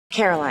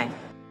Caroline.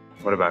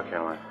 What about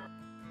Caroline?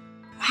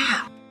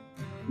 Wow.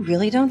 You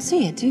really don't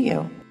see it, do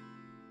you?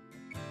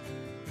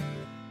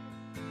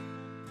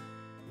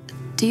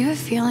 Do you have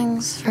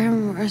feelings for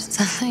him or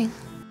something?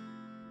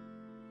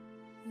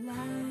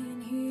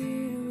 Lying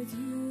here with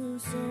you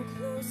so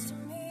close to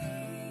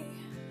me.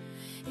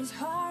 It's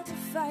hard to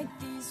fight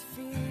these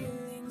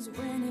feelings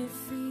when it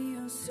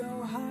feels so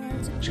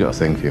hard to. She's got a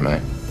thing for you,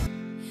 mate.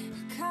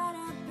 Caught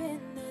up in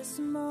this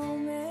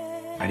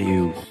moment. Why do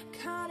you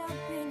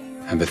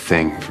have a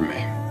thing for me?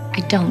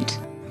 I don't.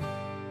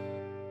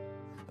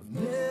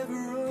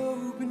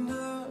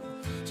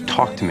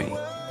 Talk to me.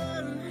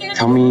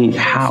 Tell me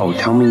how.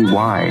 Tell me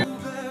why.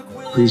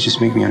 Please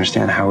just make me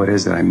understand how it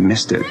is that I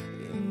missed it.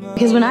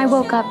 Because when I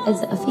woke up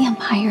as a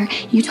vampire,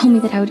 you told me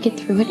that I would get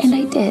through it, and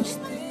I did.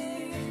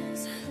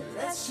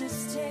 Let's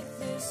just take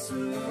this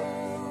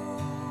slow.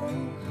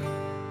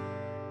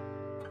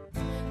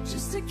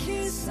 Just a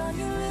kiss on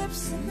your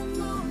lips in the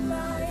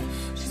moonlight.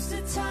 Just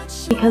a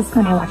touch. Because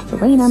when I watched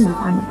Elena move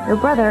on with her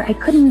brother, I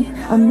couldn't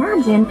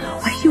imagine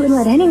why she would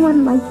let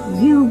anyone like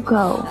you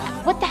go.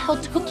 What the hell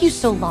took you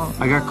so long?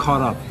 I got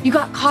caught up. You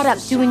got caught up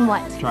doing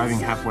what? Driving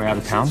halfway out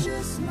of town?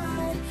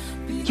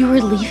 You were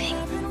leaving.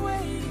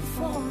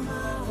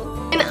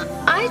 And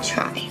I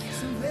tried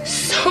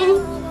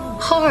so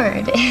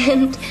hard,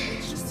 and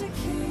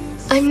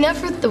I'm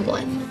never the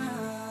one.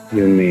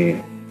 You and me,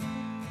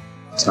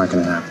 it's not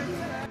gonna happen.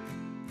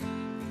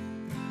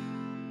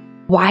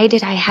 Why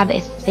did I have a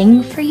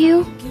thing for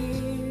you?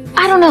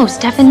 I don't know,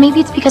 Stefan.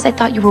 Maybe it's because I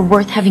thought you were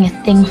worth having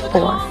a thing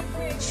for.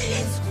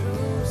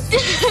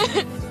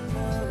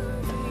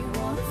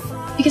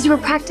 Because you were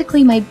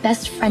practically my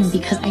best friend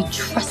because I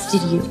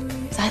trusted you.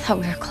 So I thought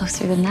we were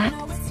closer than that.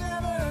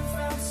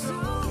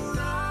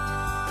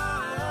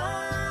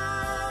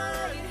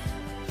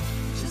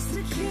 Just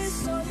a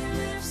kiss on your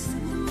lips in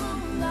the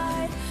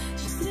moonlight.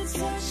 Just a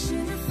touch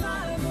in the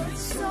fire, but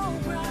it's so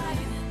bright.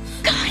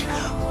 God,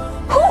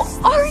 who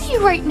are you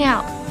right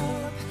now?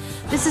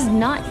 This is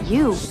not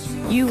you.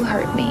 You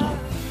hurt me.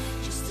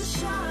 Just a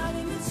shot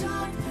in the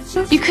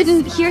dark. You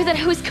couldn't hear that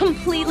I was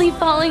completely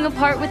falling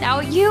apart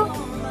without you?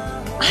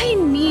 I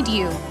need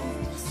you.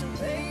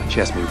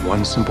 She asked me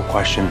one simple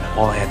question.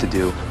 All I had to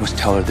do was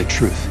tell her the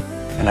truth,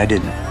 and I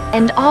didn't.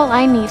 And all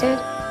I needed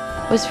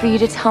was for you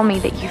to tell me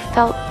that you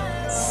felt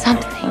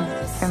something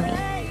for me.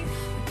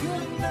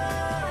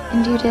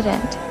 And you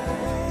didn't.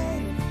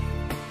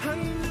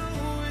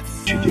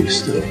 You do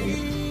still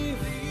hate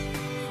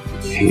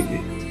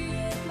me.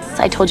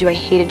 I told you I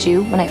hated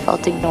you when I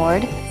felt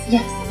ignored.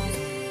 Yes.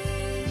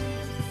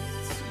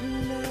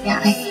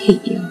 Yeah, I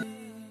hate you.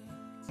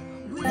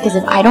 Because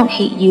if I don't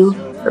hate you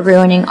for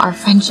ruining our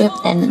friendship,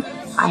 then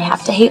I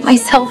have to hate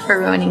myself for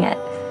ruining it.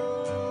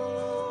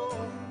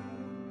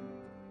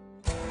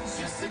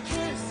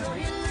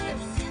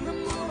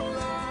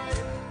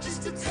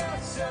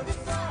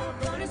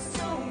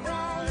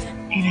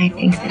 And I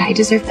think that I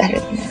deserve better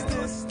than that.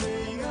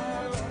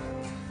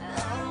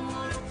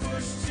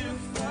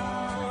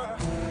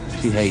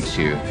 She hates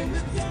you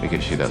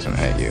because she doesn't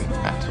hate you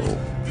at all.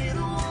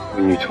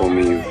 When you told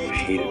me you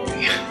hated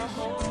me,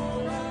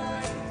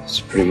 it's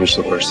pretty much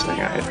the worst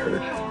thing I had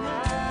heard.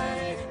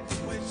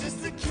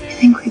 I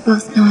think we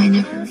both know I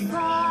never really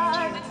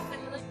hated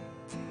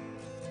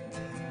you.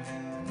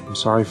 I'm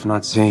sorry for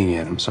not saying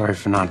it. I'm sorry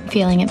for not...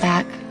 Feeling it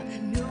back.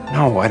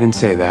 No, I didn't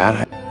say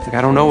that.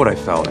 I don't know what I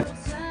felt.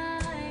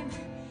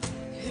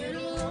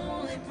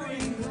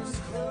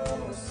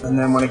 And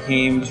then when it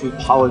came to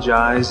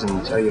apologize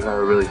and tell you how I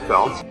really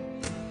felt,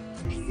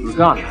 you were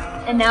gone.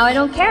 And now I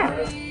don't care.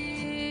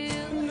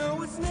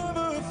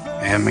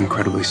 I am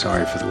incredibly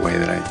sorry for the way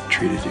that I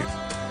treated you.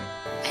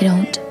 I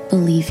don't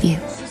believe you.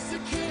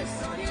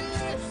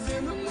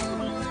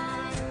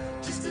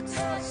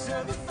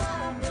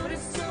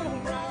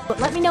 But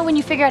let me know when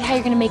you figure out how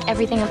you're gonna make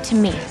everything up to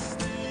me.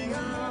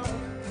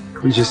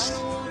 Can we just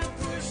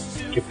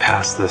get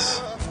past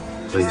this,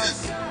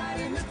 please?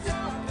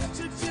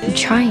 I'm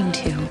trying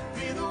to.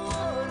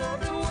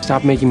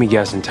 Stop making me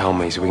guess and tell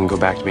me so we can go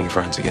back to being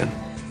friends again.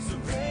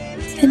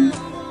 Then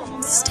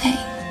stay.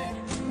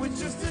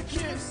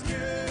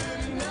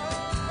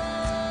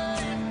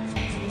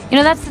 You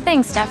know, that's the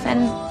thing,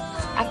 Stefan.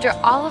 After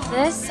all of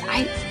this,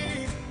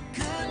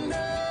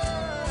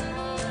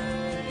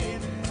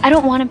 I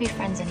don't want to be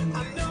friends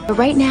anymore. But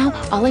right now,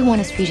 all I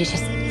want is for you to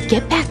just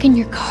get back in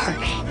your car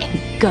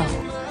and go.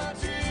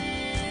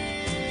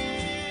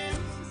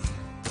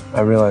 I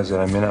realize that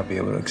I may not be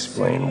able to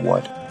explain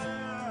what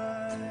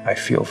I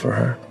feel for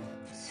her,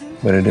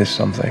 but it is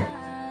something.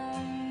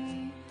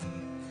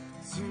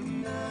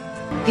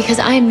 Because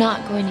I'm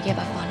not going to give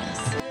up on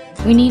us.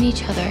 We need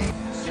each other.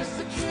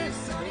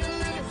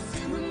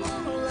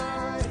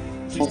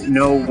 I don't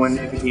know when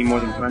it became more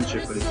than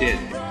friendship, but it did.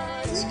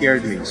 It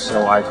scared me,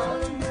 so I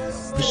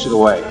pushed it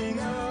away.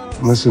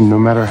 Listen, no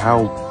matter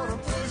how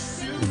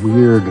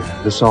weird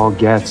this all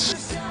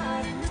gets,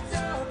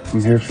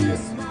 I'm here for you.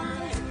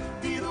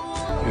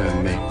 You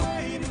and me.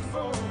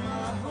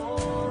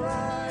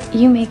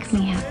 You make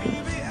me happy. I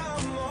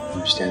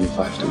understand if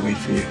I have to wait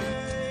for you.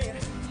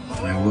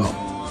 and I will.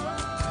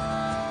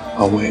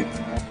 I'll wait.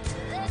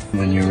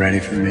 When you're ready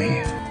for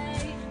me,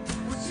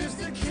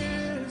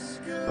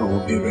 I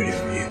will be ready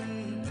for you.